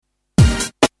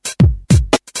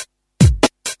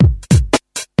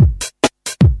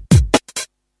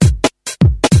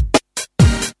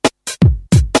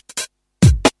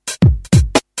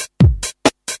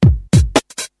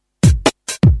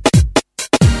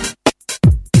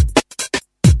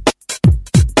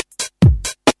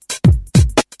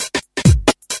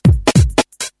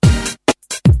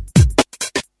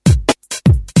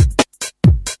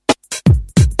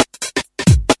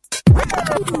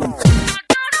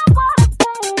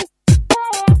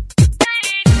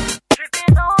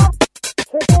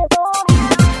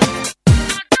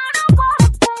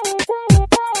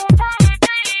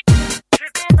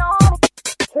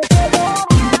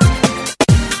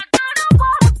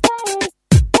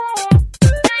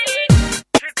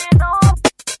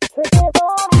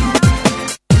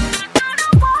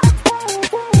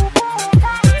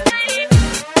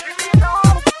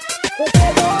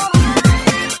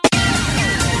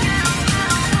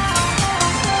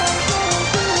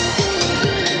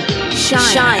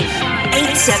Shine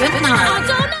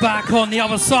 879. Back on the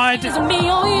other side. Is it me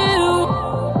or you?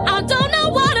 I don't know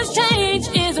what has changed.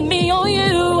 Is it me or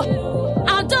you?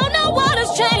 I don't know what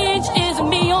has changed. Is it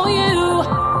me or you?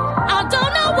 I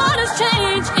don't know what has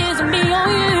changed. Is it me or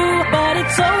you? But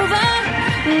it's over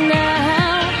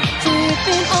now.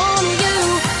 Tripping on you.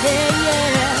 Yeah, yeah,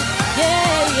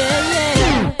 yeah, yeah,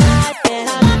 yeah.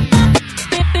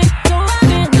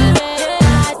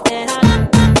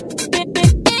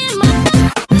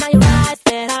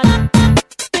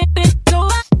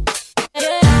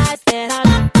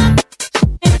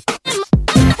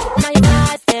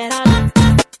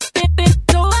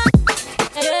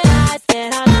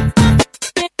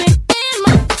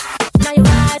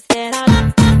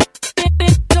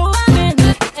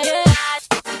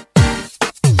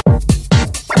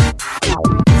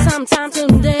 Sometime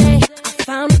today, I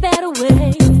found a better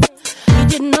way. You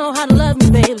didn't know how to love me,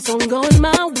 babe, so I'm going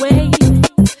my way.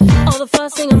 All the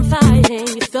fussing and fighting,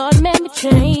 you thought it made me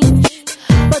change,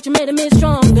 but you made me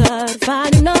stronger to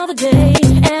fight another day.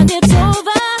 And it's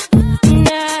over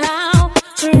now,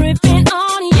 tripping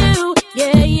on you,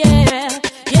 yeah, yeah,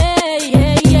 yeah,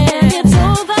 yeah, yeah. And it's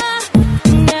over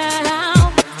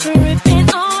now, tripping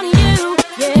on you,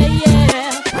 yeah,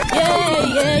 yeah, yeah,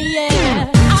 yeah, yeah.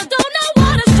 I don't know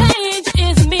what has changed.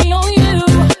 Is it me or you?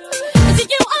 Is it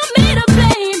you or me to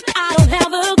blame? I don't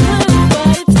have a clue, but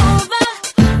it's over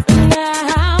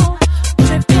now.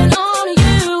 Tripping on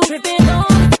you, tripping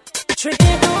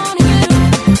on you.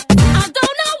 I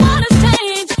don't know what has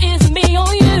changed. Is it me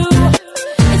or you?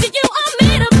 Is it you or me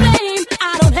to blame? I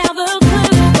don't have a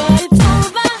clue, but it's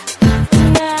over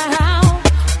now.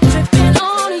 Tripping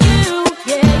on you,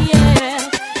 yeah, yeah,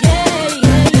 yeah,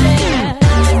 yeah,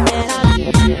 yeah.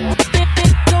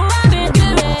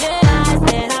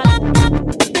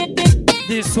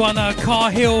 This one, Car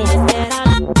Hill,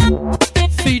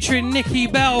 featuring Nikki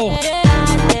Bell,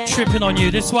 Tripping on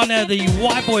You. This one, the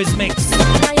White Boys mix.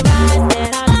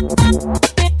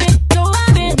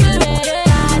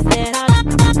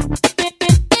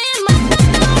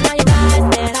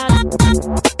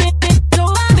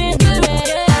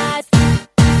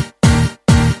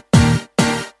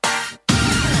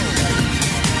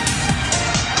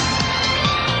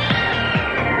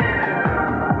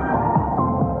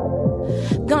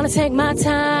 Gonna take my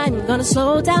time, gonna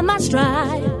slow down my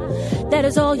stride. That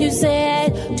is all you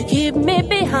said to keep me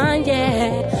behind,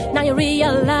 yeah. Now you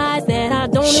realize that I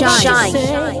don't know what Shine to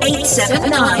say.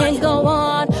 879. I can't go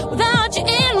on without you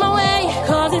in my way,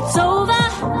 cause it's over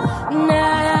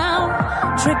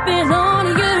now. Tripping on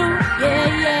you, yeah,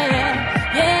 yeah,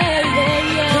 yeah, yeah,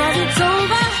 yeah. Cause it's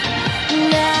over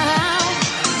now.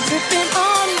 Tripping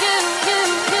on you, you,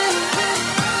 you,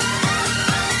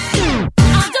 you.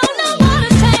 I don't know what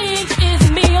has changed. Is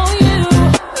it me or you?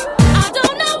 I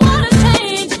don't know what has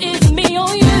changed. Is it me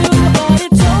or you? But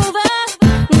it's over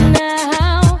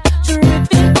now.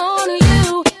 Tripping on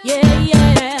you, yeah,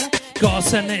 yeah. Gotta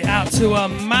send it out to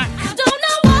Mac, I don't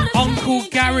know what has Uncle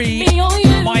changed. Gary, Me or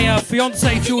you? my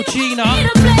fiance Georgina, Me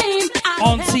to blame. I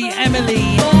Auntie Emily,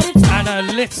 and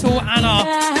little Anna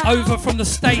over from the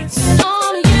States,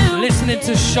 on you. listening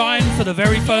to Shine for the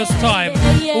very first time.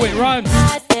 Oh, it rhymes.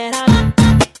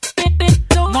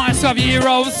 Nice to have you,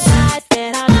 heroes.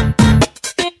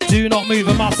 Do not move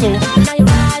a muscle.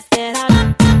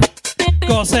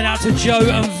 Gotta send out to Joe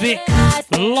and Vic,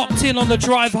 locked in on the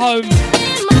drive home.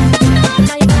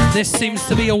 This seems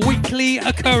to be a weekly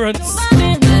occurrence.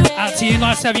 Out to you,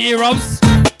 nice to have you, heroes.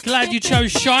 Glad you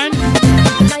chose Shine.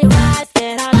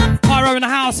 Pyro in the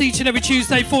house each and every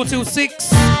Tuesday, 4 till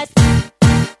 6.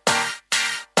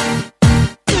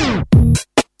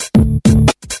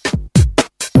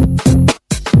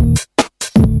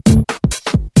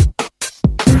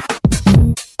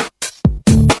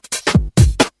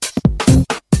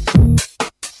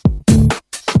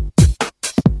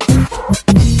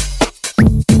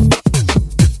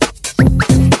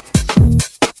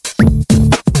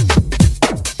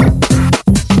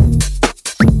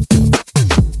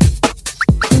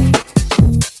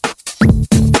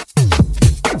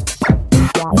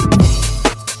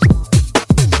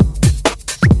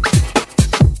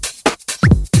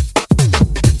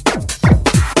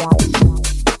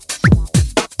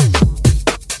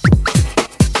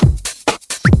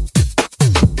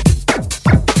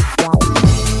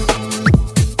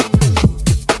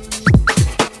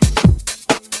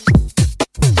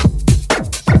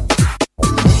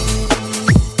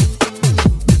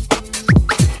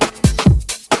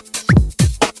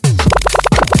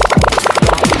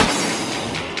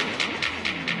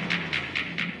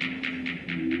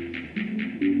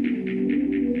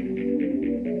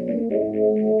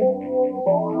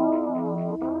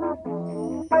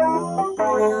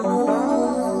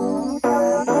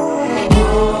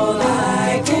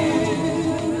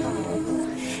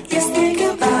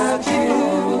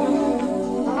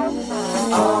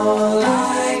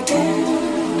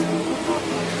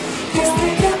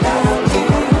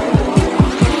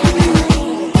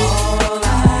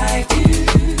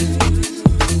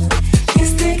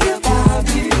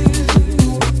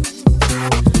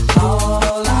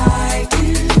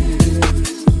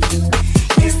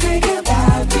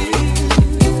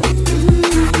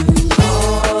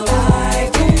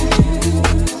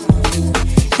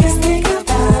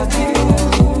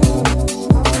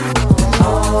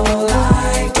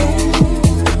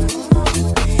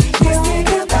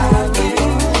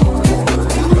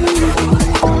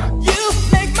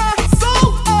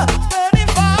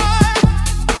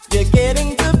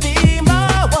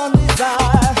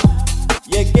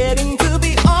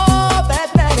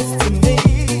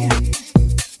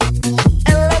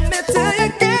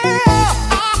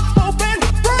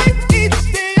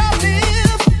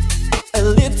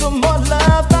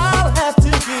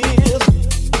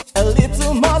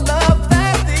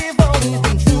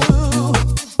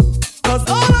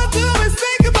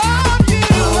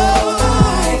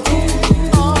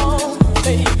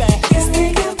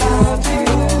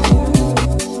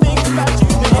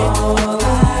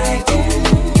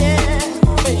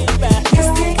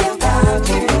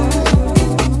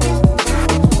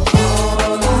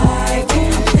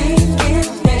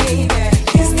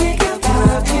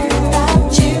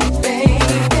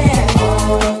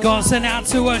 Send out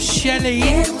to Shelley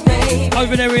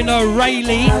over there in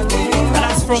Rayleigh, and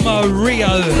that's from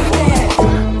Rio.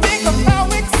 Think of how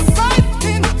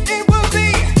exciting it will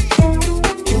be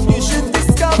if you should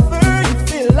discover you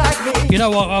feel like me. You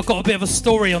know what? I've got a bit of a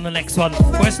story on the next one.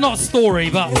 Well, it's not a story,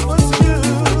 but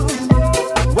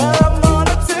Well, I'm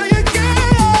gonna tell you,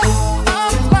 girl,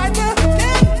 I'm like a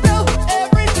candle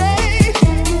every day.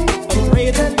 A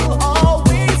ray that will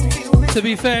always feel this to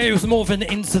be fair, it was more of an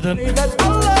incident. way, that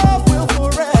our love will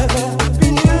forever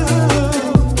be new.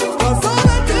 'Cause all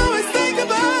I do is think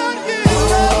about you.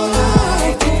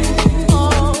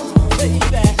 Oh, baby,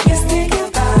 just think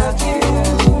about you.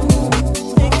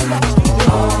 Think about you.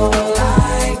 All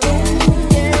I do,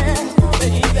 yeah,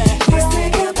 baby, just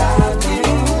think about you.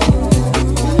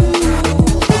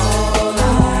 All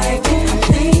I do, I'm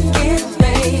thinking,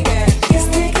 baby, just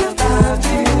think about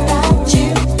you,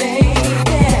 baby.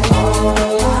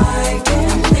 All I do,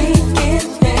 I'm thinking,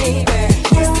 baby,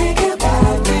 just think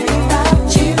about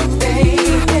you, baby.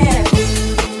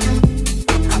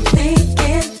 I'm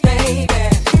thinking, baby,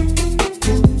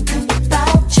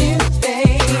 about you,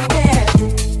 baby.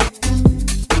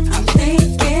 I'm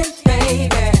thinking,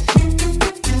 baby,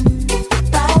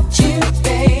 about you,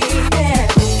 baby. I'm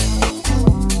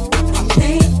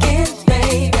thinking, baby,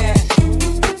 about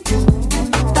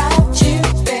you,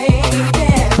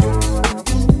 baby.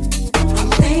 I'm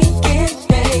thinking,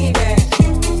 baby,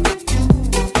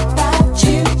 about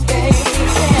you, baby.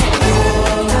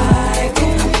 All I do,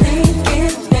 I'm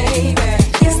thinking, baby,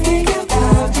 just think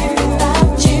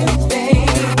about you, baby.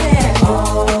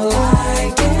 All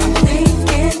I do, I'm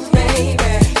thinking, baby,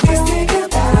 just think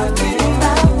about you, baby.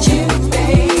 All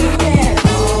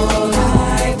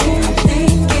I do, I'm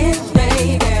thinking,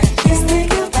 baby, just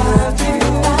think about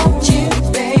you,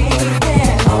 baby.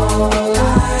 All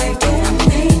I do, I'm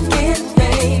thinking,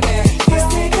 baby, just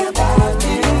think about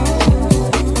you.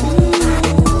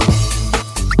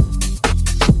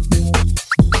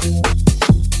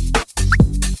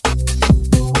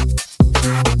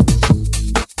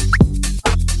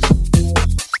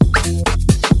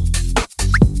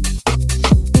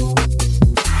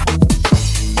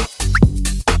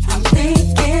 I'm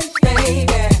thinking,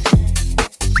 baby,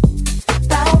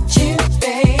 about you,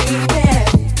 baby.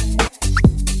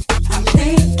 I'm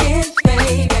thinking,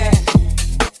 baby,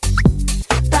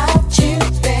 about you,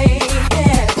 baby.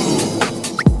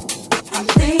 I'm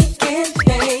thinking,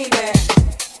 baby,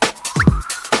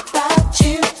 about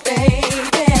you, baby.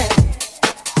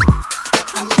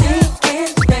 I'm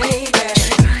thinking, baby,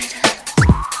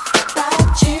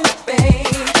 about you,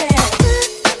 baby.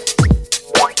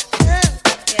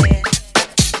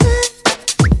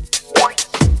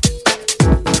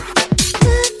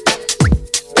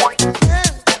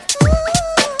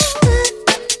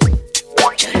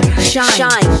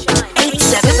 Shine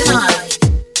 879.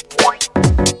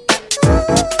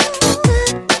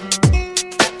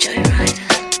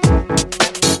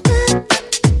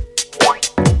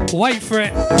 Wait for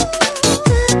it.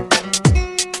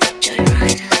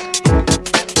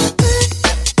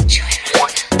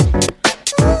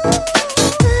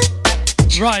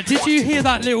 Right, did you hear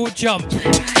that little jump?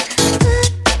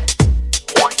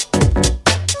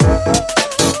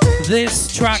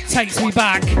 This track takes me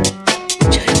back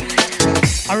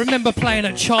I remember playing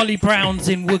at Charlie Brown's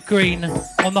in Wood Green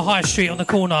on the high street on the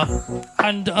corner,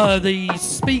 and the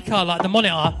speaker, like the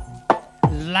monitor,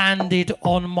 landed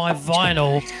on my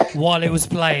vinyl while it was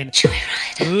playing.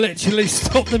 Literally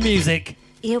stopped the music.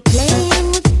 You're playing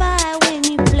with fire when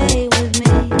you play with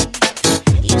me.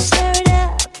 You stir it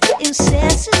up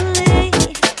incessantly,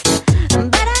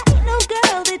 but I ain't no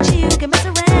girl that you can mess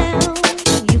around.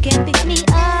 You can pick me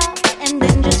up and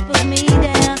then just put me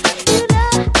down. You know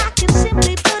I can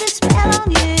simply put a spell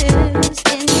on you,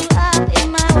 spin you up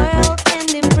in my world and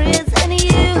imprison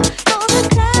you for the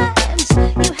crimes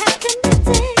you have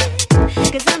committed.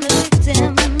 'Cause I'm a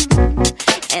victim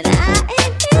and I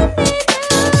ain't in it.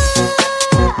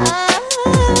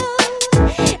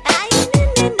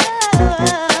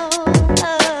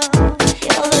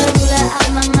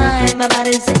 My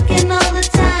body's aching all the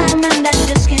time, and I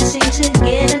just can't seem to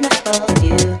get enough of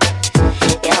you.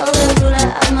 You're the ruler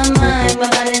of my mind. My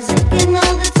body's aching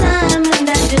all the time, and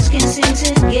I just can't seem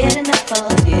to get enough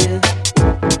of you.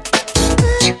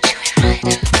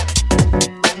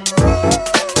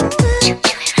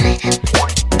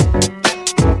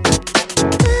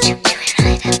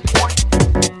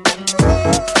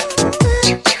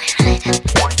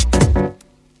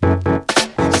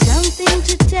 Something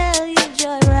to tell you,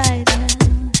 Joyrider.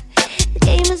 The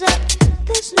game is up,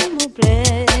 there's no more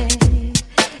play.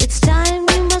 It's time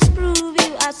you must prove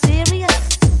you are serious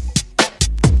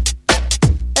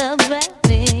about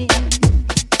me.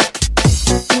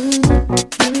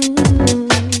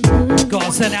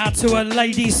 Gotta send it out to a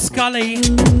Lady Scully.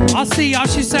 I see how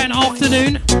she's saying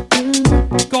afternoon.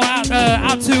 Got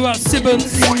out to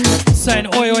Sibbons saying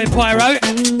oi oi pyro.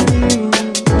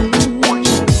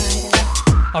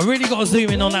 I really got to zoom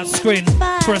in on that screen.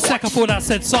 For a sec I thought that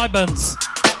said Sibbons.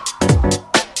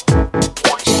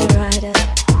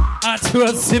 Out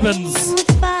to Sibbons.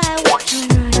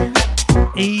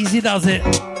 Easy does it.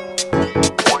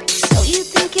 So you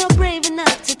think you're brave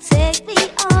enough to take me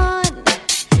on?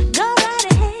 Go right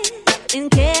ahead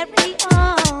and carry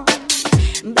on.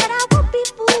 But I won't be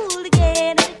fooled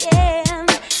again and again,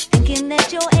 thinking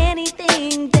that you're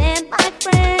anything then my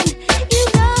friend. You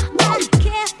know I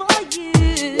care for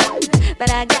you, but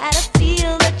I gotta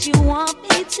feel that you want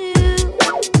me to.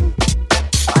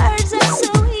 Words are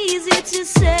so easy to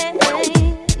say.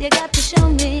 You got to show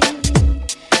me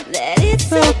that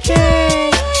it's okay.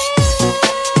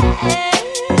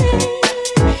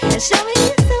 Show me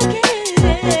it's okay.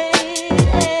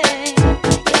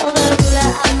 You're the ruler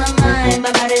of my mind.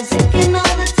 My body's aching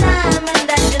all the time,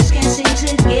 and I just can't seem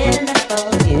to get enough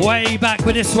of you. Way back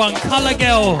with this one, Colour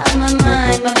Girl. Of my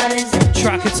mind, my body's aching.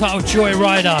 Track entitled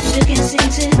Joyrider. You can't seem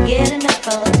to get enough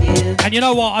of you. And you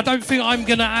know what? I don't think I'm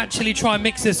gonna actually try and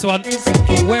mix this one.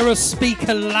 Where a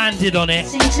speaker landed on it,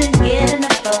 Seem to get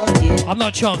enough of you. I'm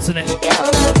not chancing it. You're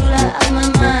the ruler of my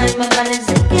mind. My body's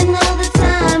aching all the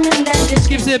time, and I just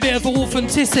Gives it a bit of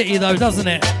authenticity though, doesn't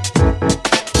it?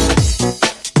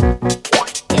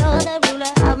 You're the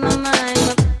ruler of my mind.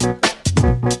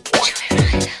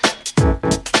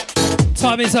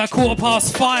 Time is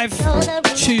 5:15,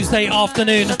 Tuesday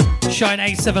afternoon, Shine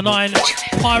 879.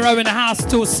 Pyro in the house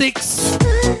till 6.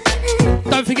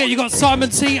 Don't forget you got Simon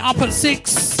T up at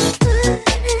 6.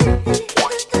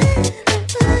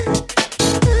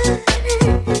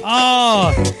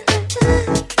 Ah,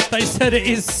 they said it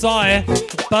is Sire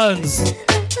Burns.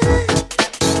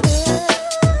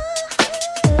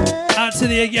 Out to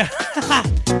the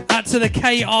out to the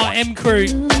KRM crew.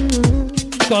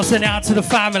 Gotta send it out to the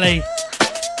family.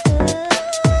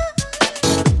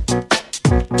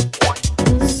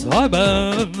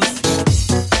 Simons.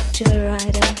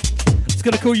 Joyrider, It's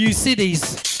gonna call you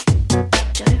Cities.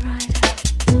 Joyrider.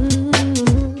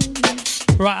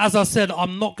 Right, as I said,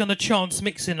 I'm not gonna chance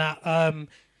mixing that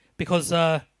because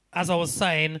as I was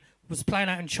saying, was playing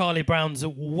out in Charlie Brown's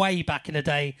way back in the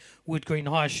day, Wood Green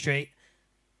High Street,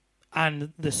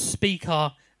 and the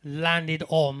speaker landed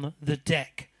on the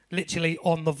deck, literally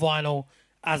on the vinyl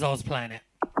as I was playing it.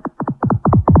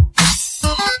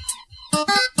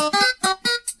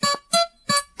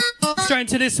 Straight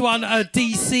into this one,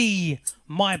 DC,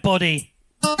 My Body.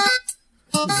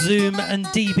 Zoom and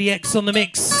DBX on the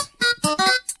mix.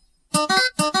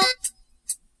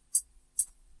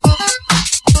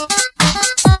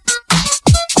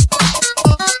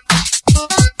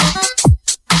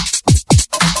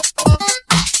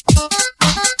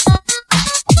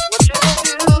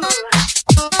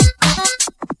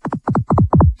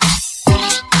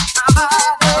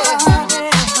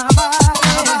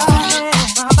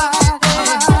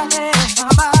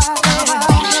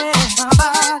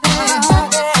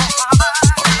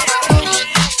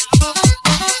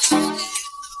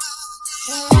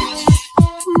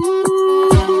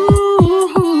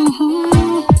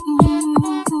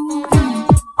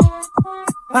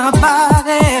 My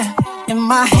body and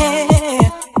my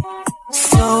head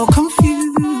so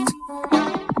confused.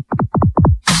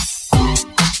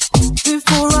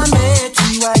 Before I met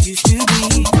you, I used to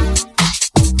be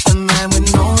a man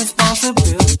with no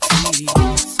responsibilities.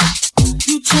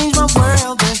 You changed my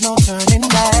world, there's no turning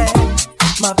back.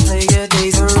 My player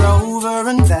days are over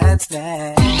and that's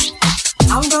that.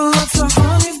 I'm gonna look for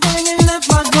honey's banging at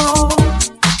my door,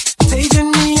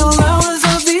 paging me all hours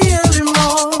of the early morning.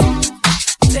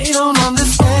 They don't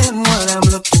understand what I'm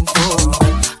looking for.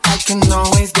 I can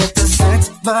always get the sex,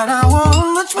 but I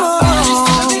want much more.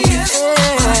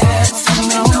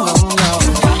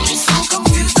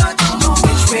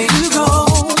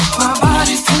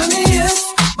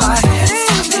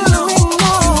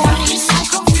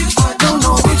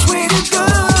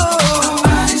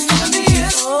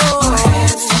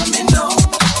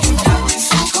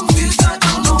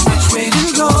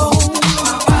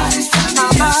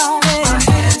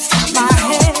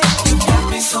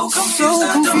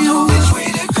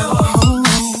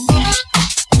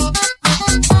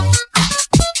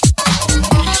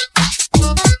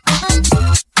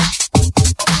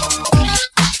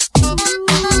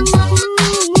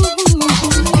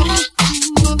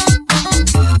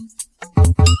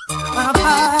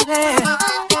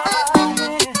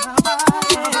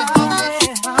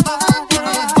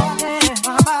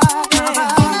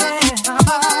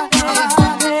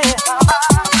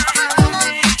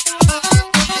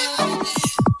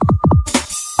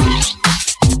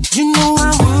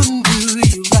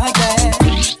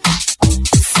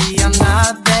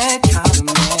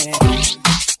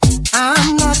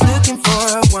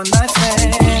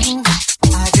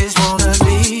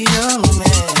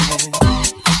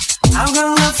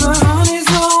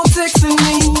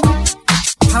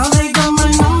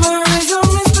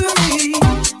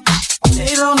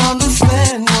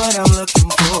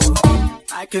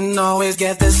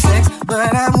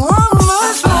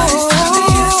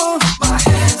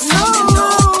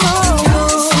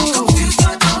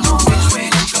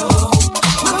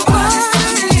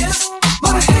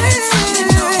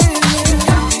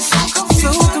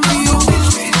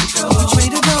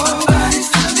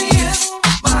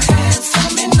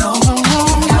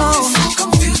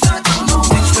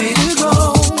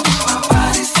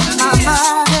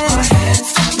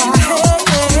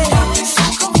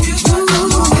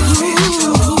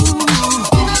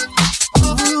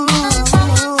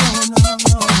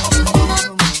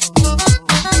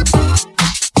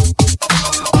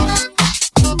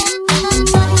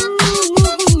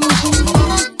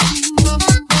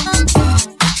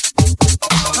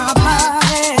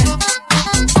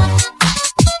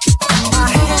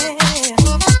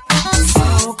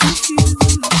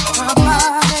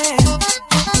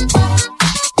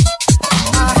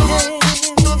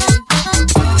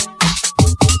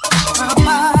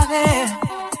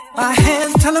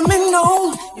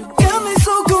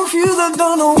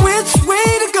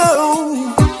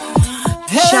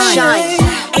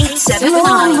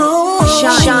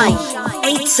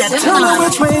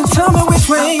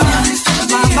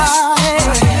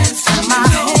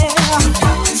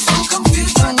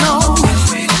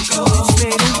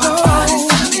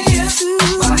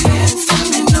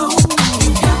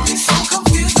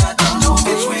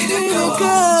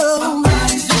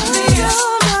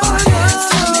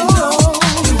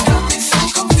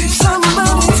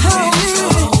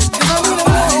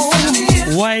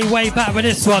 Back with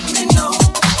this one.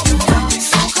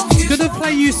 Gonna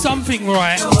play you something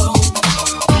right.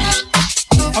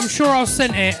 I'm sure I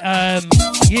sent it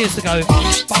years ago,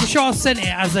 but I'm sure I sent it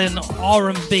as an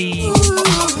R&B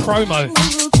promo.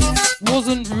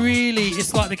 Wasn't really.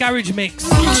 It's like the Garage Mix.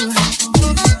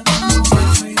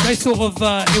 They sort of.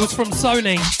 It was from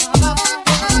Sony.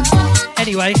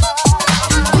 Anyway,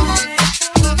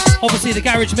 obviously the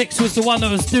Garage Mix was the one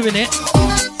that was doing it.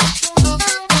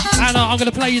 And I'm going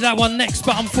to play you that one next,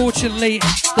 but unfortunately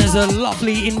there's a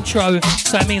lovely intro,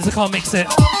 so that means I can't mix it.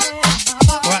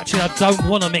 Or actually I don't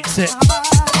want to mix it.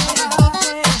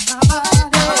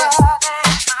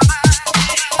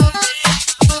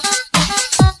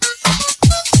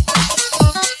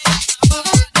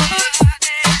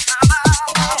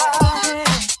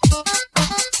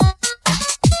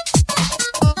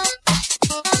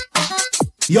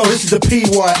 Yo, this is the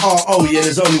PYRO, yeah,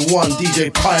 there's only one,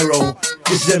 DJ Pyro.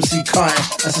 This is MC Kai,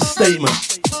 that's a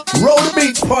statement. Roll the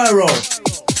beats, Pyro.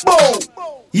 Whoa!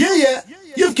 Yeah,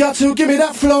 you've got to give me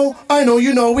that flow. I know,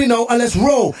 you know, we know, and let's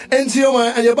roll. Into your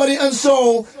mind and your body and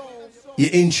soul.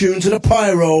 You're in tune to the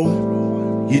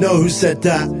Pyro. You know who said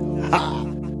that? Ha!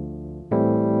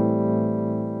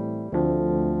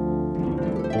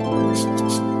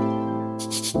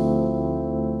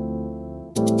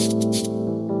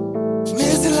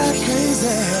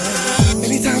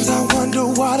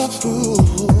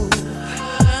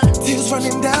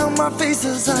 running down my face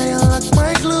as I unlock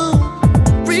my glue.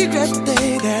 Regret the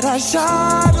day that I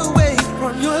shied away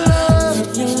from your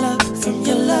love, from your love, from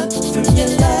your love, from your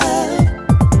love.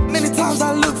 Many times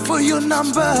I look for your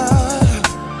number.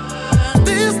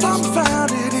 This time I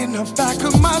found it in the back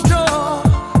of my drawer.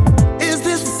 Is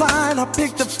this a sign? I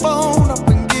pick the phone up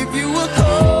and give you a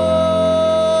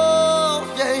call.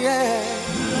 Yeah, yeah.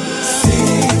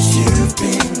 Since you've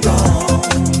been gone,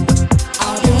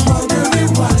 I've been wondering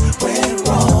what went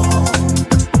wrong.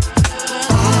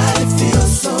 I feel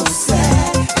so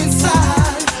sad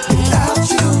inside without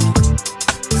you.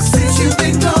 Since you've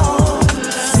been gone,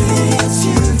 since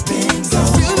you've been gone,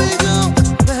 I've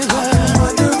been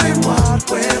wondering what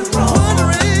went wrong.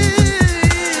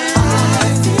 I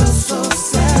feel so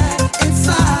sad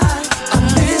inside. I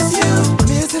miss you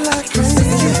like crazy.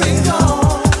 Since you've been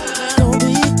gone,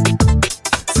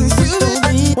 since you've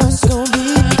been, what's gonna be,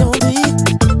 don't be.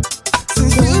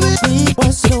 Since you've been,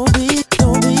 what's gonna be,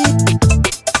 don't be.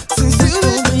 Since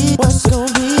you've been, what's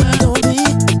gonna be, don't be.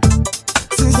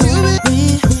 Since you've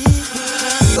been,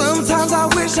 sometimes I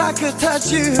wish I could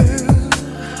touch you.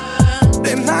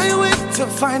 Then I wait to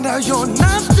find out you're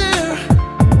not there.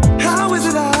 How is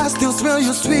it I still smell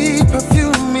your sweet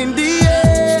perfume in the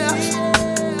air?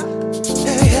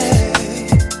 Yeah, yeah.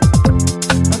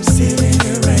 I'm sitting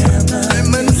here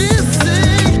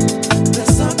reminiscing.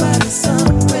 There's somebody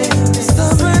somewhere, there's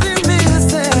somebody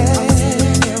missing. I'm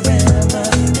sitting here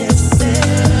reminiscing.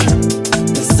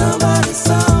 There's somebody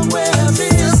somewhere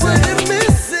missing.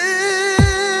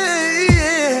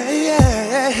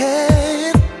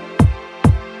 Yeah.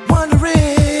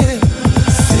 Wondering,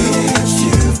 since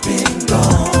you've been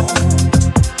gone,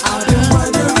 I've been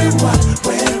wondering what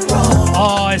went wrong.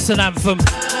 Oh, it's an anthem.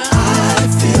 I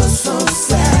feel so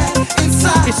sad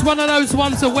inside. It's one of those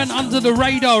ones that went under the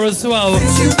radar as well.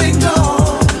 Since you've been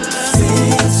gone,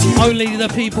 since you Only the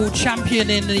people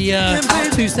championing the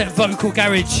two-step vocal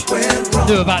garage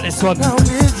knew about this one. now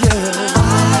with you,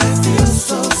 I feel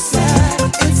so sad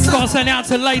inside. Got to send out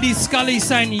to Lady Scully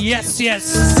saying yes, yes,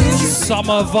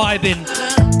 summer vibing.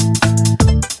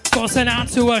 Got to send it out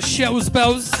to Shells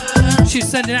Bells. She's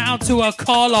sending it out to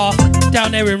Carla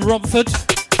down there in Romford.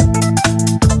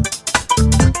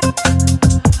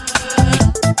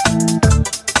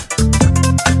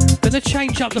 Gonna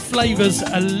change up the flavours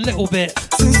a little bit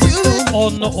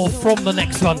on or from the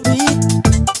next one.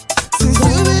 Since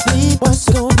you've been, what's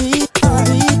gonna be,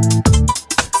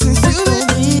 since you've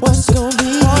been, what's gonna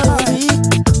be,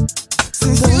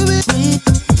 since you've been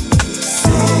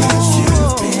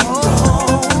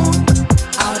gone,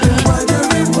 I've been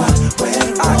wondering what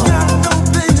went wrong. I got no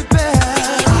baby,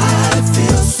 I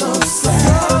feel so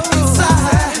sad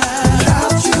inside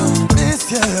without you, miss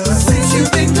you. Since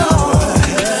you've been gone,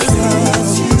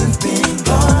 since you've been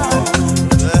gone,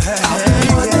 I've been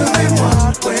wondering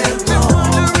what went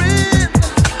wrong.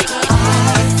 I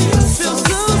feel so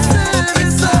sad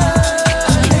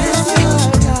inside. Miss you,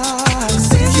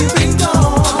 since you've been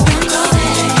gone,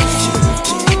 baby.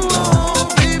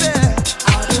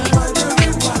 I've been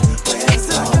wondering what went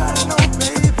wrong. I got no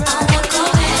baby. I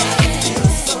feel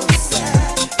so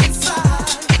sad inside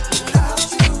without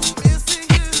you, missing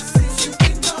you. Since you've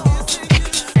been gone.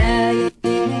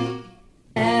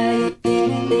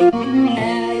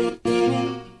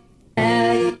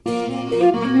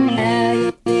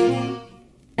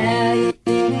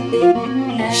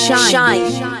 Shine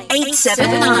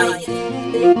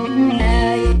 879.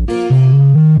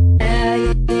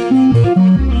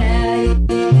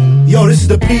 Yo, this is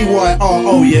the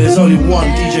PYRO, yeah, there's only one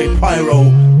DJ Pyro.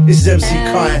 This is MC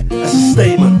Kai, that's a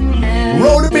statement.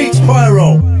 Roll the beats,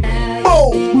 Pyro.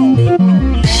 Oh!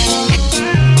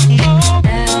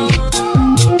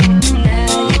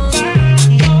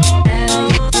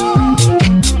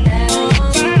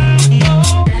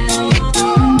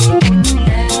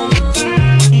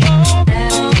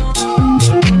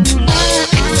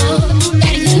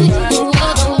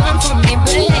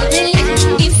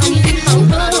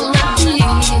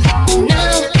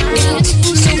 Now it's so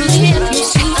clear you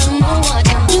see I know what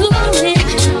I'm doing.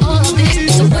 All of this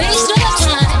is a waste of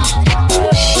time.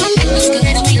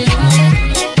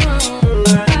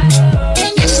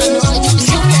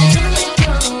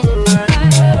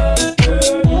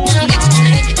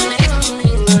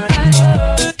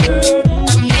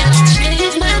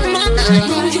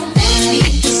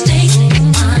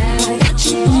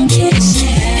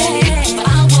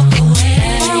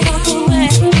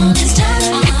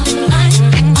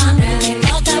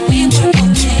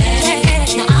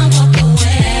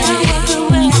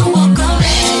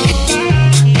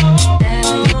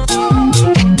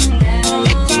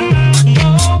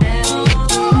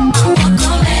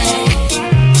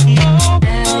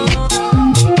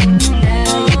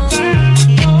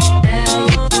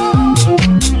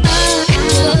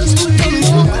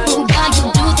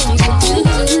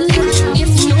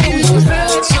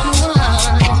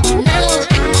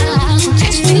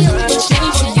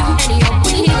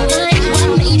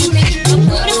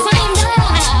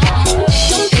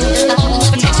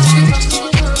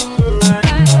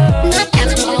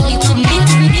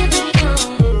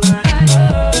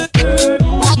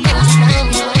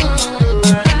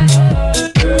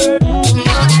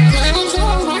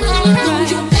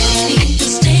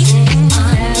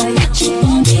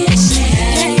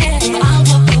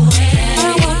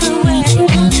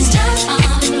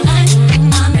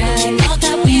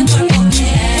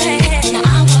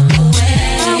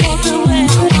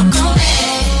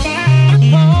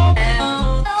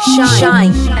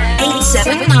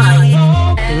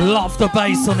 879. Love the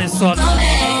bass on this one.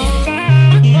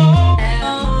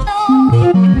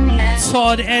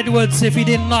 Todd Edwards, if you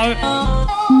didn't know.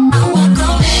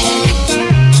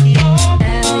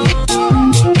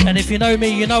 And if you know me,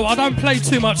 you know I don't play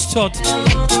too much Todd.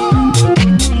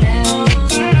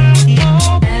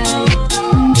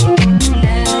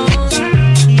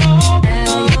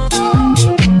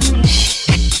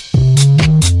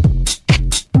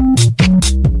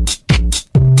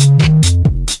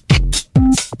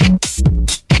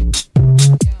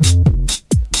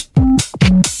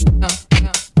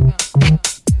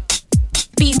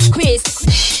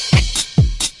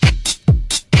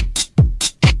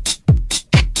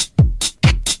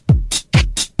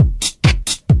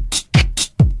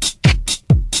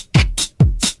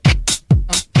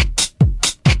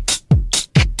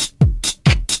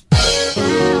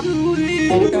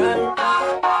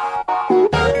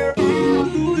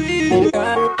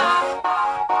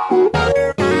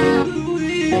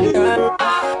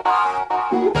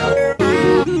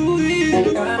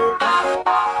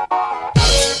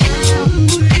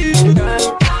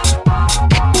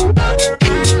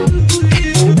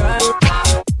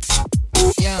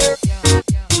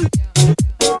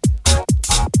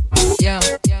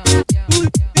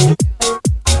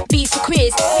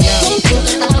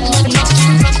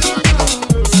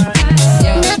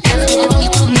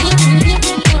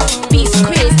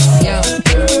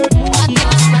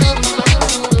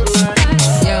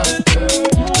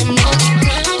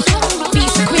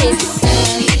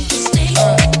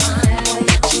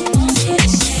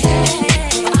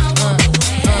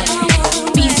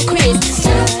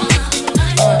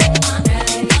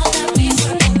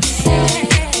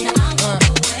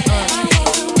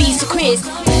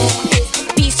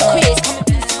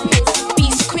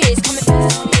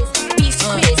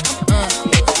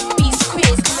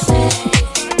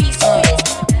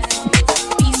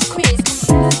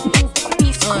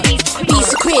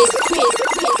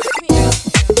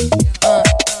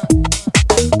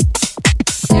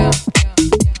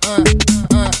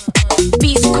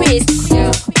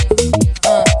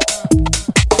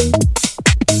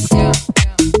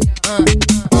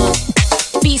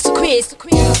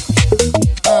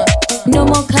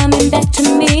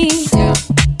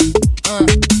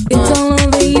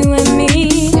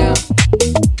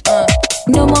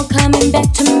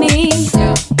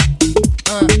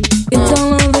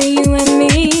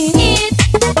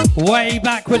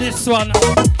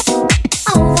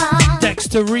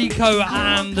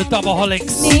 And the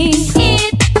Doubleholics.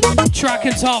 Track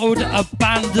entitled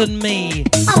Abandon Me.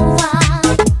 It's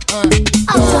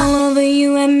all over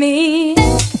you and me.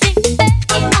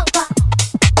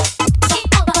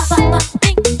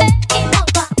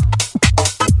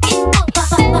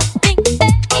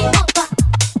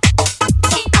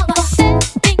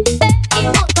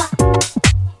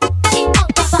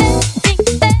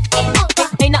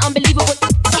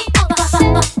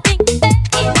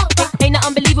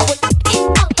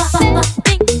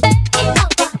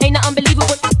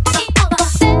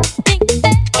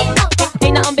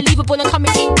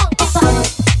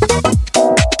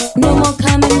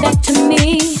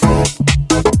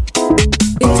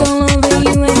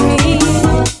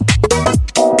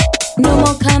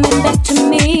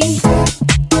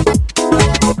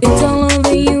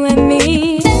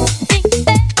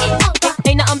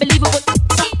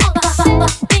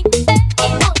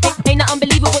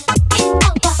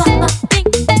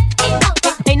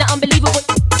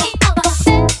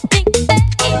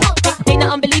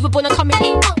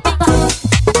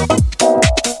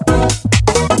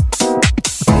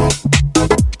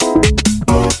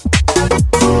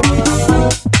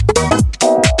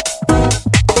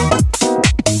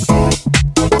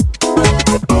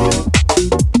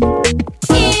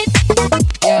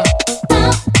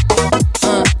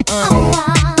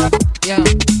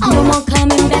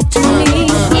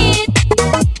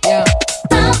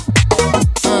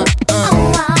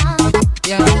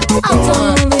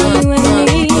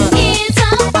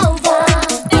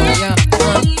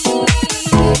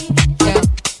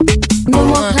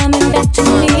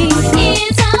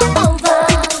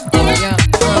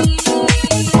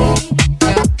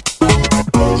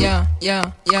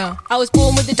 I was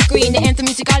born with a degree in the anthem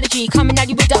musicology, coming at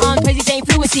you with the unprecedented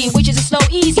fluency, which is a slow,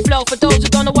 easy flow. For those who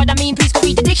don't know what I mean, please go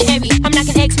read the dictionary. I'm like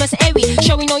an ex-mercenary,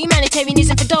 showing no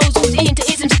humanitarianism for those who's into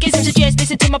isms, schisms, suggest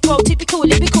listen to my prototypical,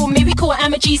 lyrical, miracle.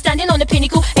 I'm a G standing on the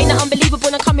pinnacle, ain't that unbelievable?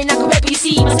 I'm coming like a rebel, you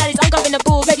see. My style is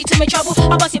ungovernable, ready to make trouble.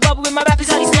 I bust it bubble with my rappers,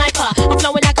 like sniper. I'm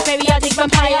flowing like a periodic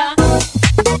vampire.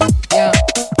 Yeah.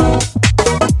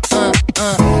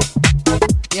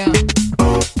 Yeah.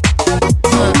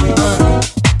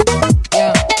 Yeah.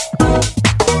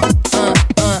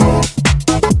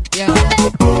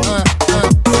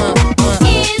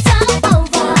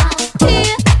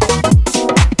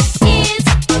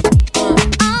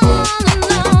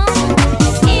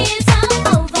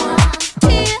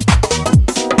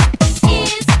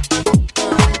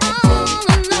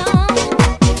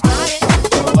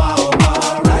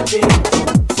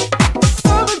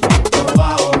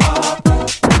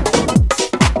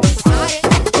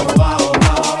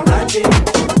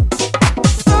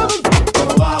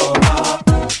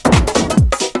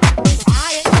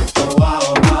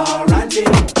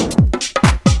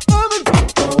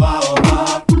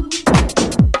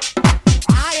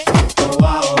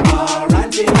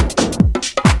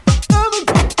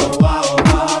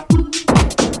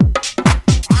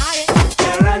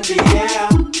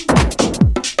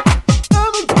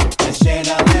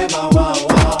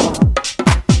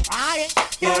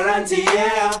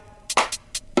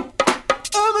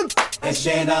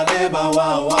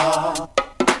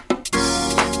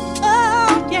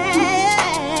 Oh,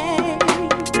 yeah.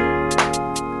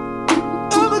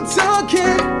 Over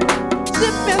talking,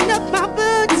 zipping up my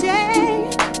boots,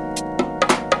 yeah.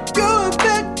 Going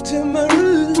back to my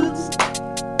roots.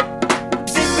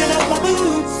 Zipping up my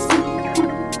boots.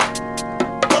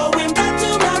 Going back to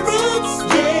my roots,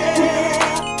 yeah.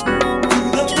 To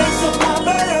the place of my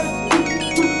birth.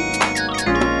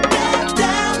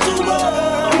 Down to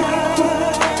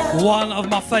earth. One of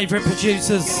my favourite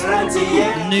producers,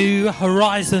 New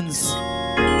Horizons.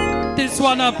 This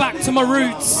one, Back to My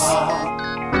Roots.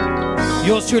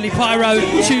 Yours truly, Pyro,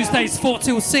 Tuesdays 4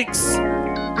 till 6.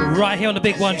 Right here on the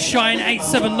big one, Shine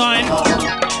 879.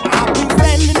 I've been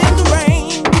standing in the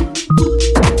rain,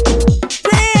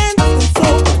 friends and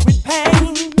folks with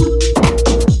pain,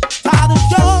 tired of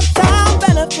short-term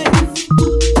benefits,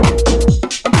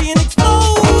 I'm being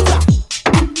exposed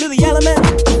to the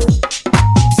elements,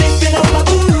 zipping up my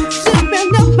boots,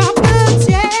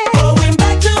 yeah, going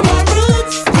back to my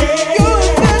roots, yeah,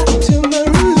 going back to my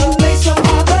roots, the place of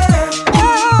my birth,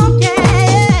 oh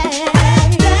yeah,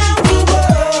 down to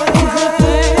earth,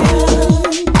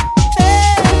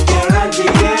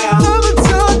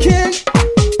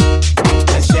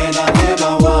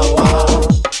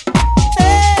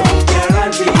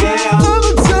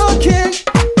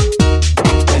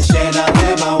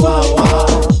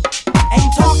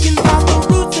 ain't talking about the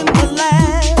roots in the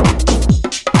land,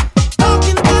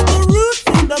 talking about the roots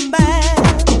in the man.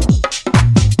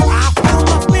 I feel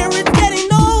my spirit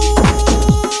getting old,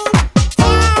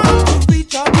 time to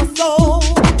reach out my soul,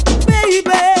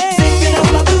 baby. Zipping up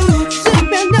my boots,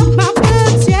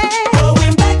 yeah.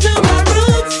 Going back to my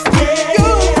roots, yeah.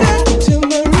 Going back to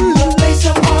my roots, the place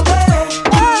of my birth,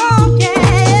 oh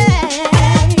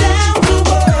yeah. Down to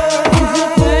earth,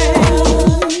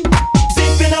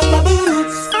 zipping up my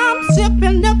boots. I'm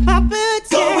zipping up my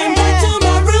boots, yeah. Going back to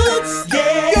my roots,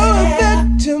 yeah. Going back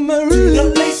to my roots, the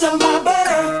place of my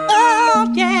birth,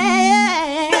 oh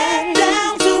yeah.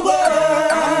 Down to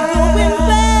earth, going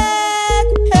back,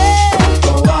 hey.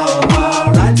 Go out,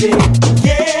 alrighty,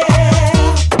 yeah.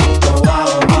 Go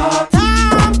out,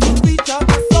 time to reach out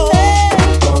my soul. Go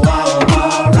out,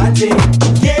 alrighty,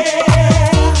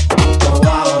 yeah. Go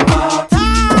out,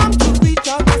 time to reach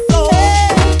out my soul.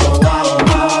 Go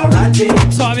out, alrighty,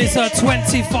 Time is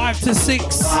 25 to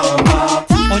 6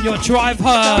 on your drive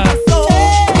home,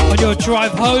 on your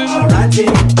drive home,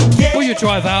 or your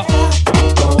drive out,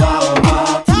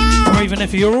 or even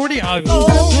if you're already home.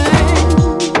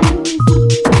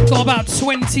 Got about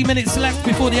 20 minutes left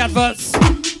before the adverts.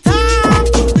 time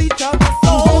to reach out my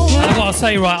soul. And I gotta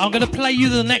say, right, I'm gonna play you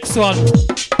the next one.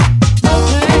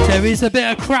 There is a bit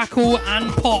of crackle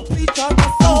and pop. Reach out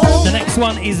my soul. The next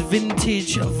one is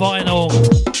vintage vinyl.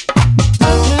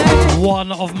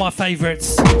 One of my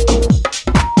favourites.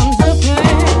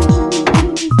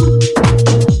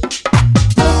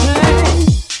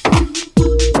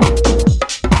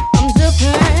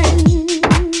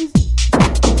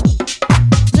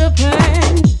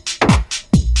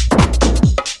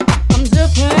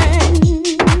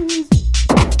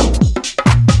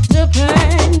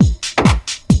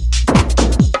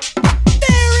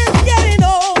 Spirit's getting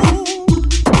old.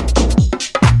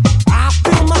 I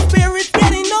feel my spirit's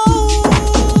getting old.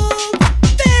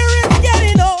 Spirit's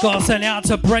getting old. Gotta send it out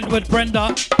to Brentwood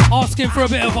Brenda, asking for a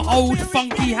bit of old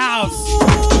funky house.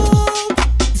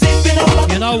 Zipping up my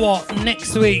You know what?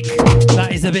 Next week, that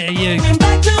is a bit of you. going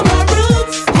back to my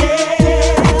roots, yeah.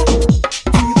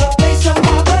 To the place of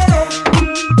my birth.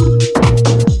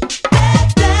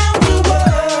 Back down to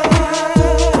earth.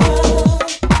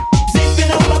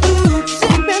 Zipping up my boots,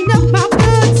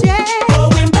 yeah.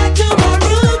 Going back to my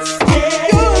roots, yeah.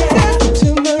 Going back to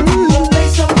my roots, the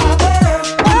place of my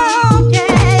birth, oh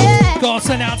yeah. Gotta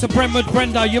send it out to Brentwood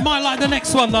Brenda. You might like the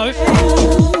next one though.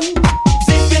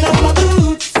 Zipping up my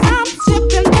boots, I'm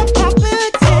zipping up my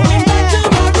boots, yeah. Going back to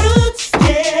my roots,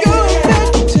 yeah. Going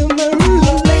back to my roots,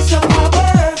 the place of my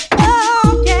birth,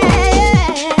 oh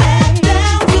yeah. Back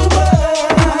down to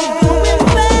earth, going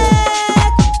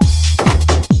back.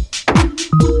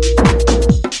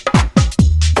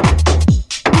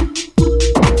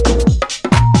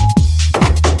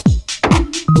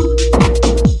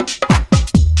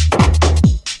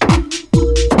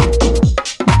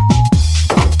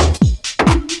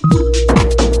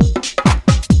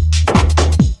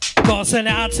 Gotta send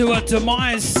it out to a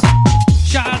Demise.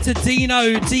 Shout out to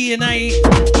Dino, DNA,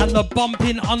 and the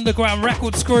Bumping Underground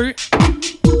Records crew.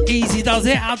 Easy does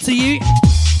it. Out to you.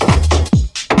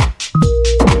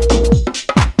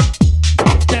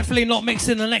 Definitely not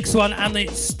mixing the next one, and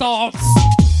it starts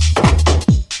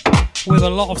with a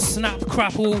lot of snap,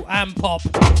 crapple, and pop.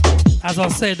 As I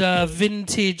said,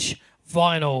 vintage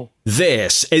vinyl.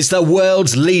 This is the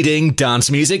world's leading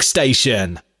dance music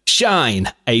station,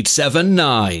 Shine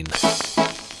 879.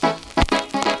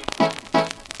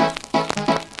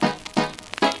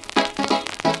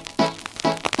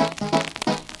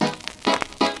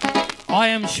 I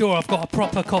am sure I've got a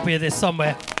proper copy of this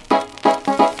somewhere.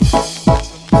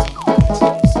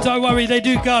 Don't worry, they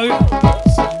do go.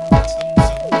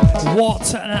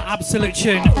 What an absolute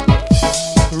tune.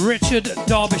 Richard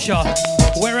Derbyshire,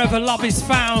 Wherever Love is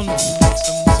Found.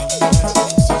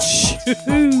 Shoot.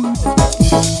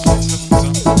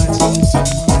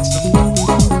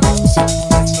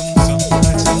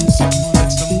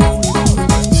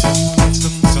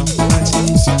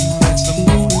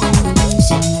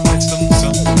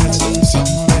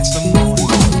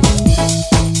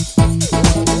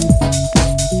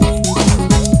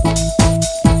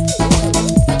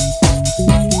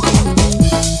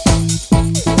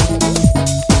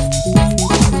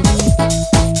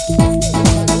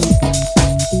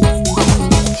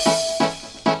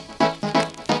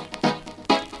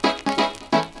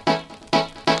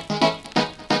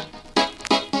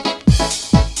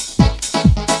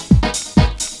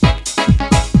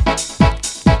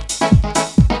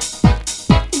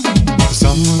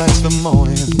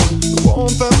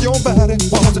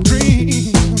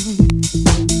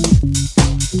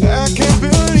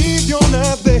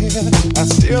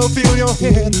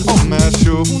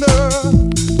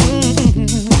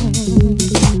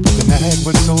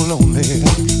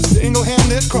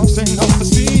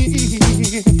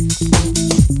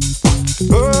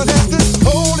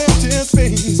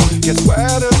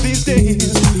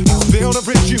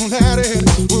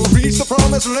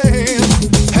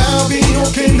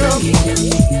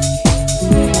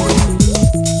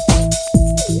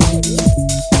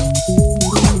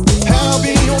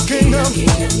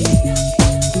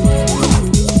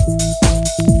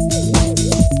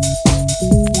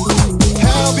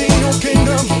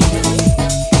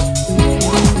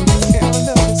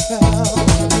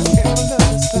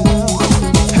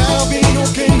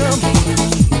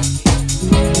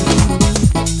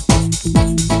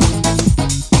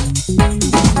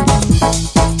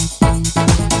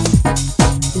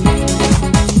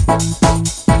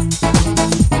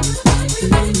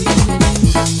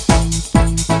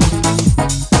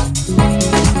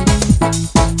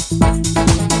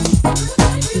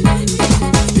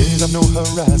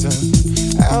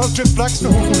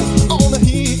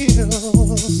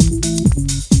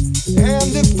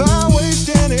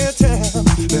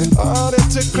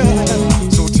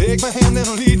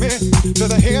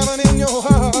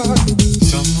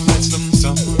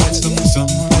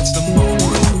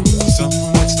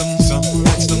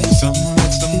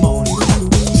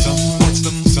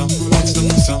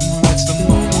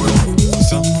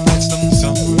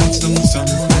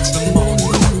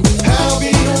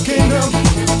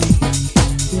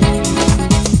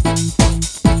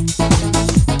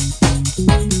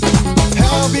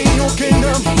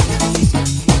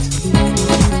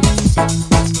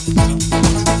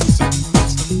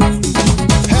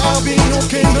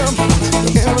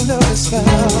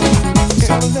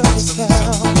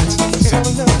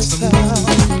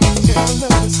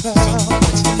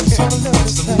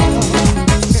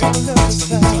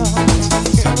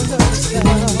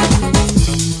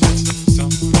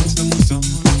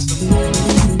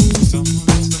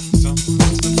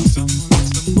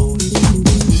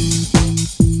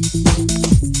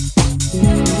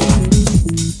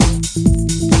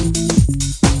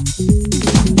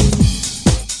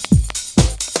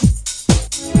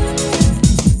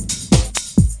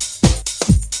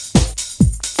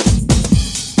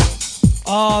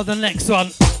 The next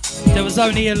one, there was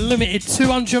only a limited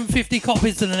 250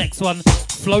 copies of the next one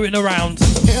floating around.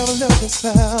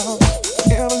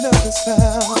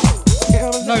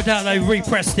 No doubt they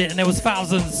repressed it and there was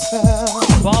thousands,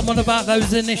 but I'm on about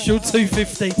those initial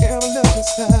 250.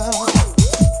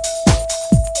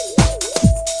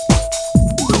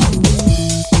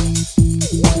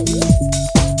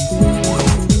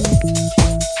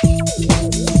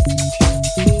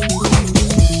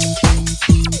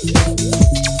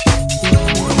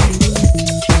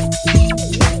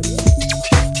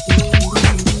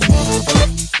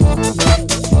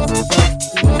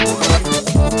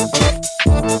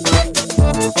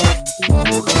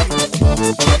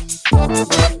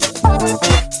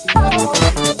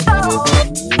 Oh,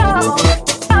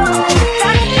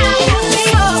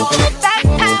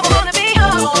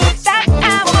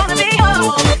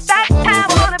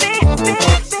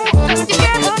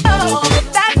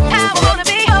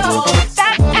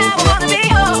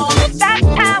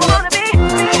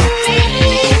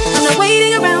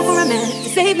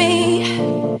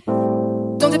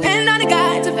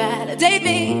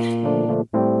 baby.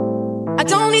 I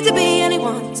don't need to be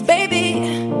anyone's baby.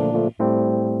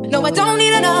 No, I don't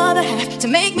need another half to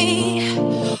make me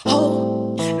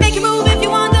whole. Make you move if you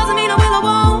want, doesn't mean I will, I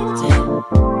won't.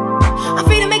 I'm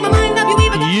free to make my mind up, you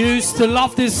even Used to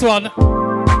love this one.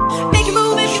 make you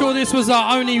move if Sure, this was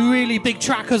our only really big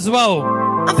track as well.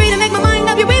 I'm free to make my mind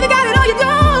up, you even got it all you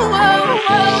do.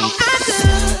 I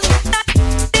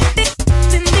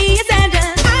should be a Santa.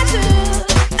 I should.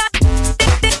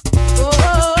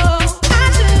 Oh, I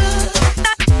should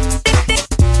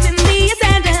be a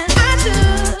Santa. I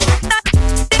should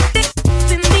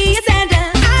be a Santa.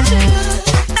 I should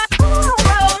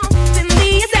be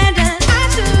a Santa. I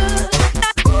should.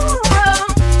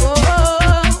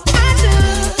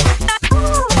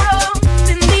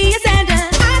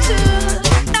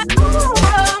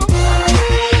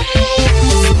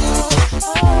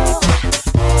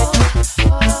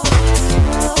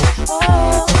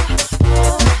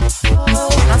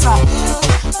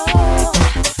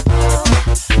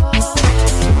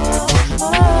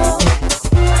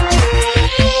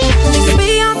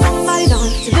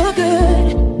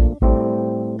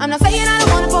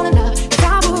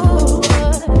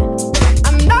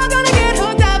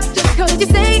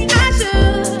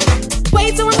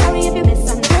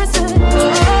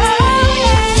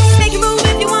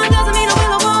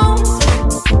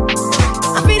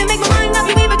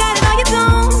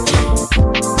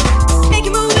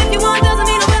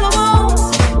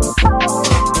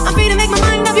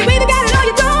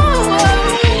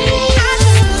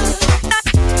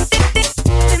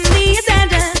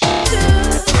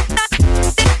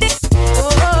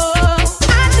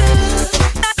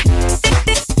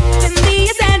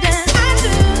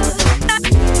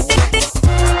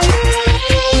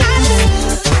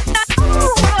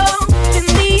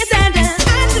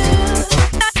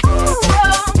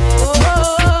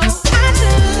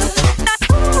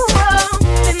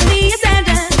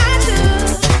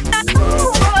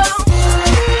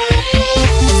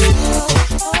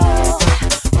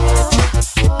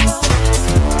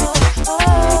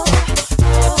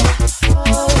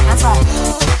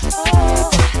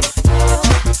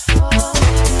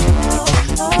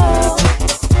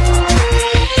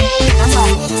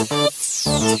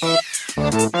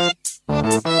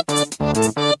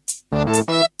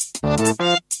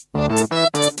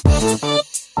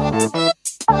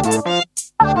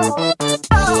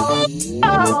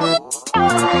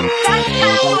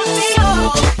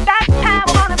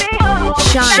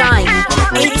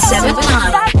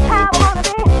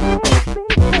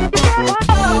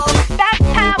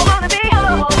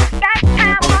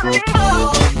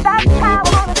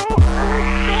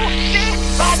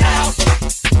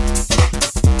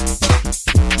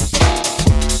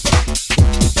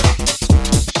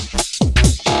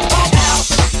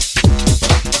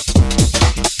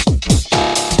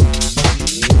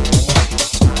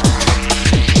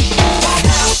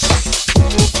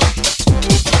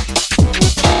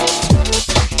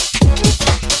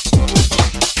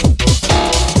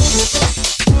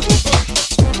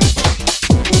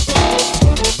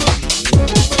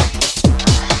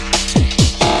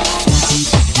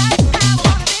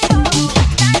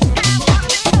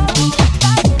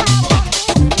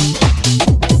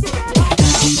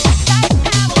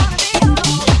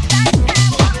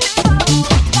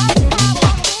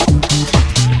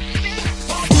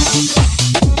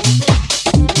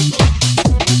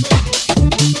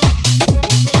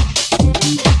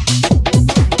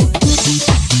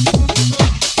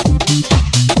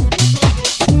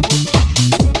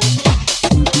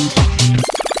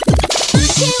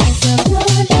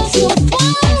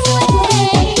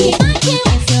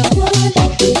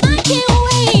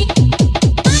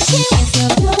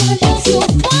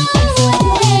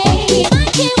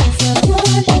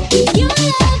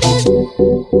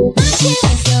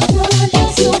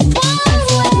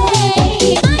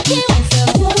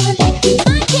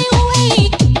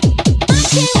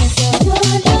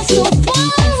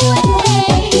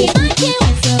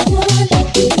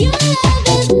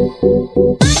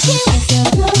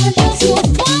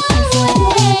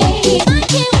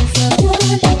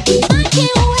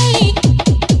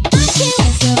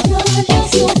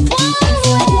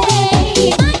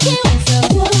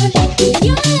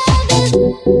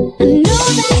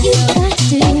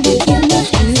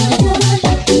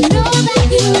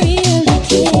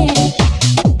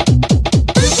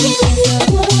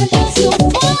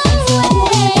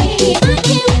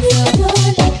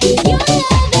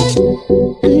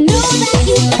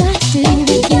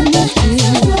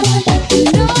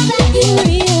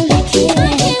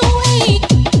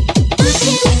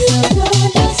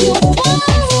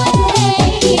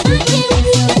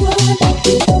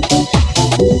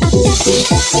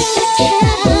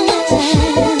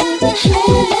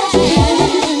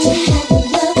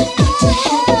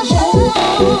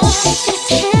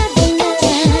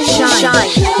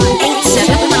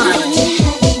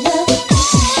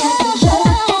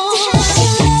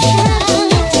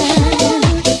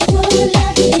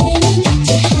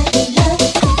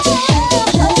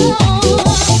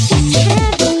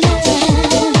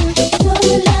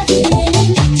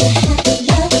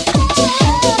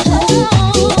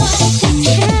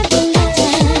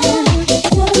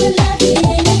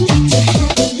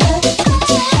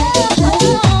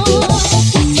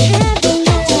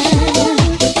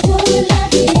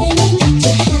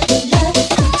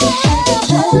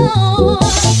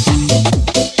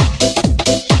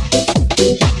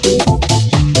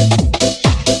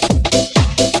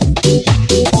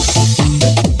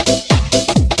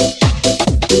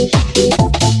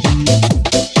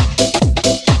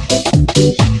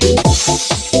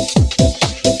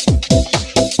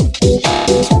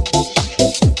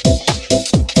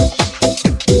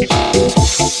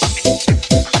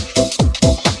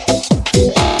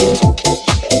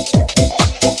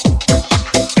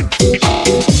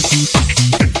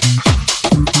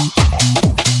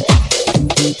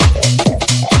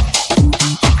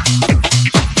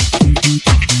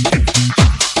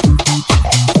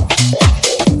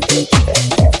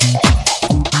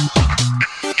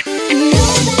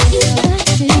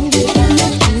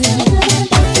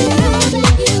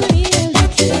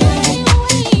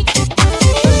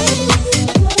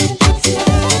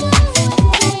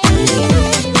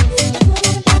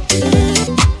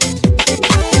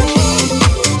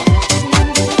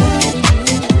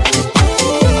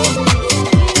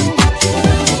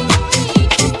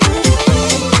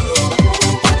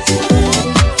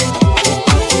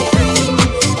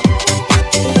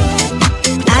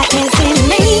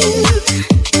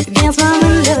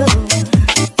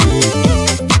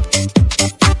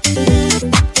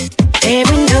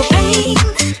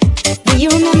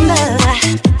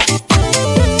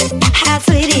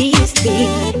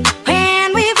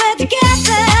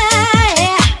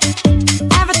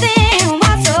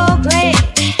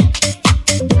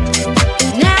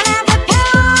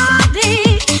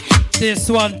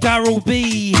 one, Daryl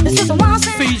B.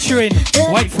 Featuring,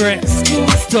 wait for it,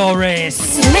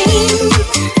 Doris.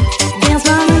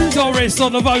 Doris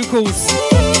on the vocals.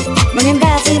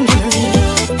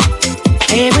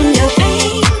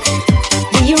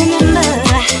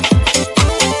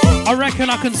 I reckon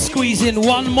I can squeeze in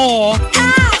one more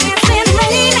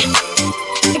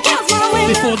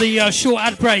before the short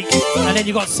ad break, and then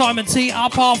you got Simon T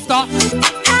up after.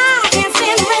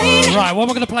 Right, what am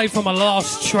I going to play for my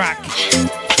last track?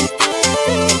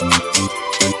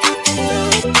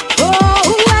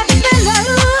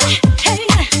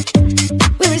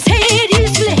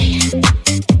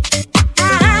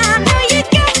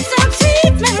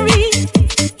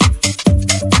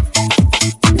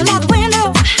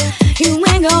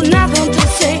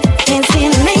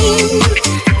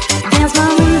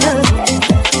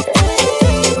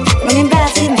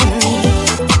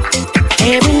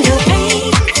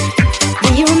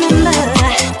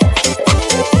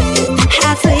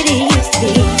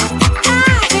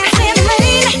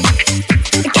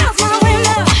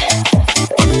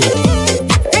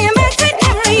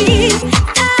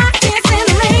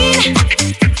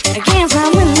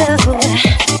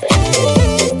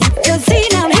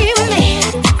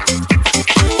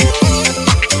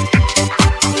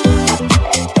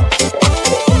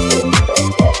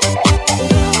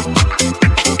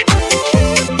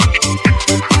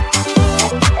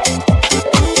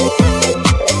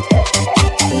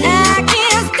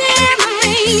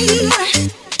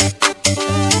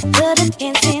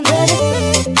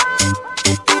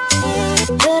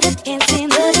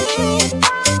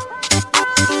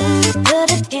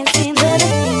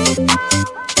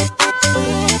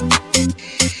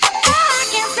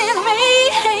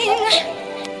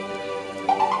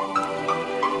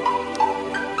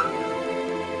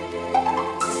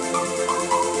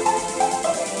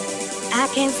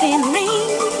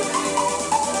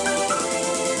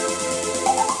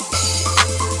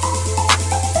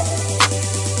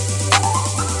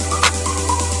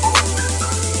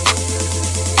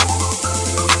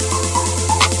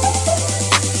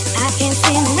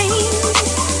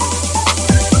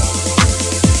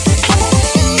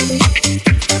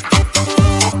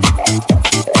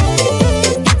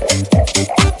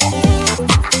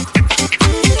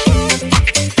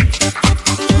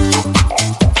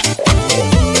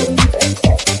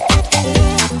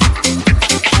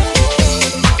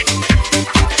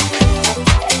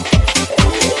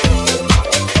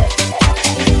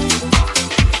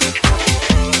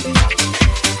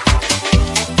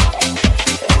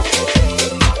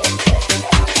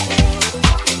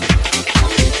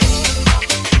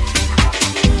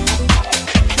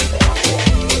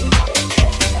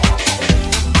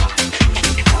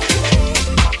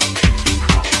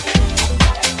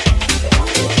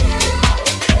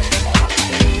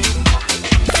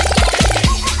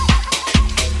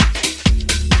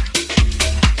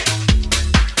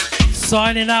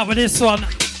 Signing out with this one.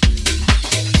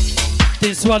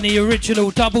 This one, the original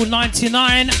double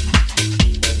 99.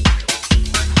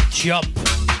 Jump.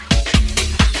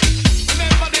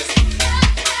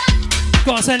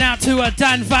 Got to send out to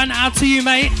Dan Van, out to you,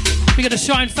 mate. We got the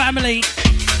Shine family.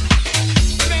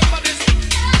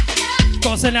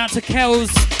 Got to send out to Kels.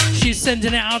 She's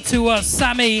sending it out to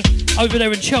Sammy over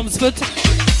there in Chelmsford.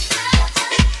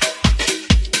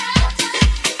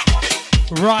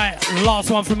 Right, last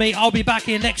one from me. I'll be back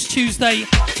here next Tuesday,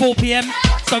 4 p.m.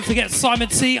 Don't forget Simon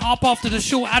T up after the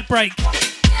short ad break.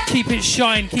 Keep it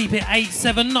shine, keep it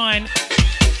 879.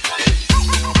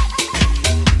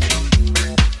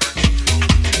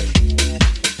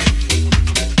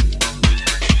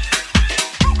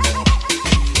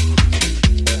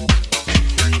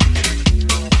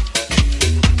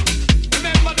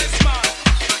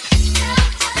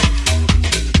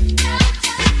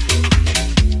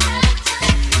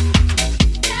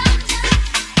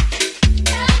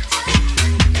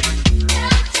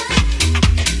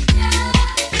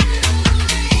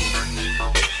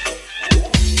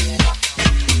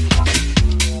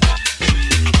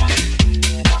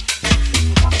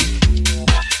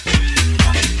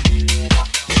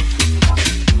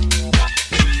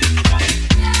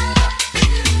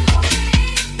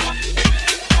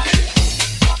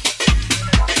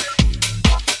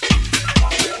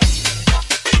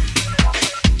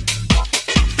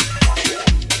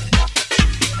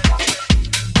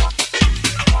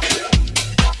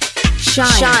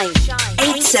 Shine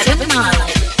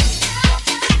 879.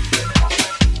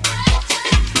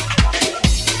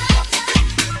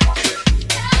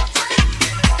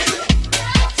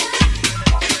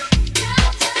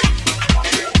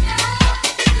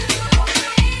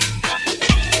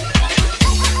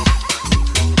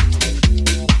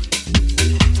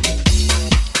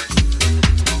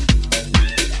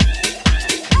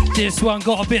 This one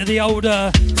got a bit of the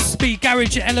older speed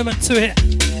garage element to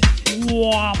it.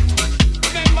 Wow.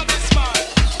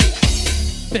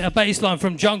 Bit of bass line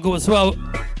from Jungle as well.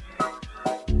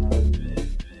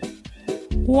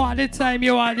 What the time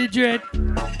you want to dread?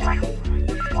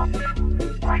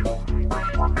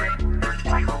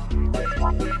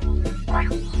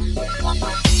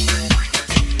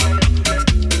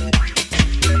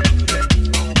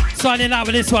 Signing out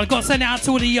with this one. Got to send it out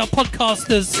to all the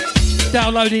podcasters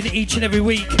downloading each and every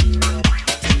week.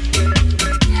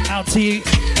 Out to you.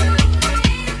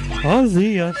 I'll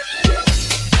see ya.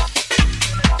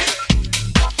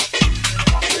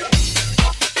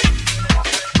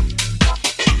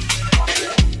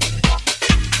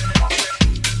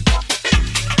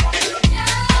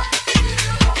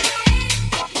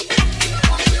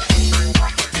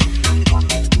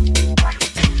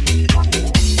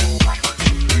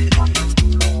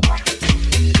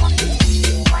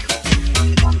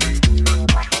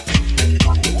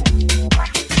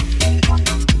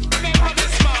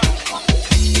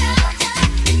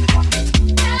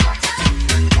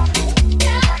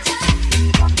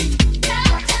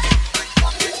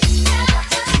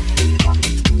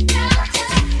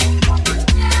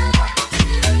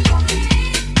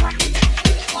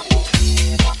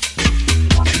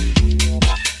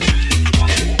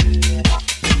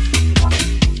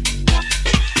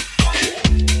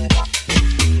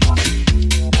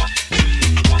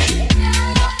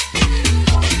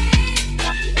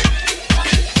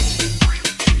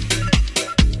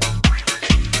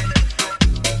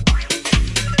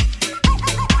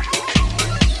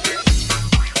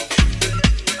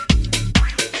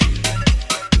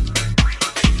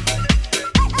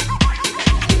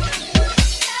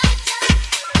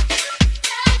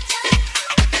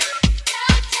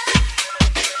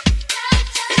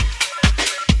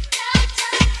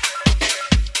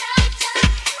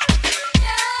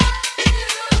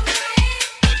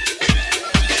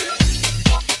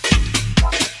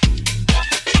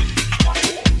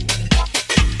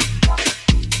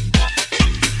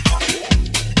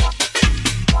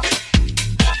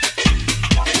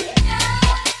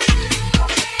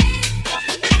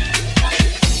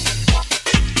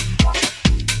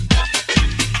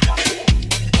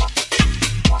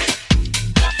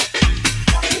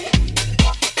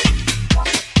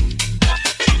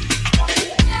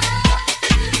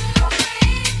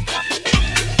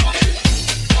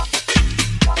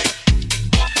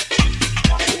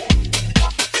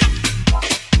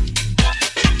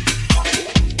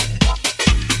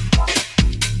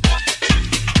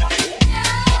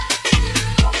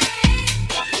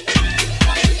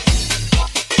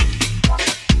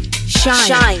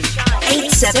 Shine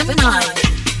 879.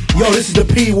 Yo, this is the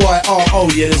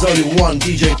PYRO, yeah, there's only one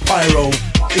DJ Pyro.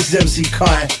 This is MC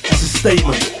Kai, that's a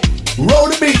statement. Roll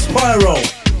the beats,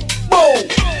 Pyro.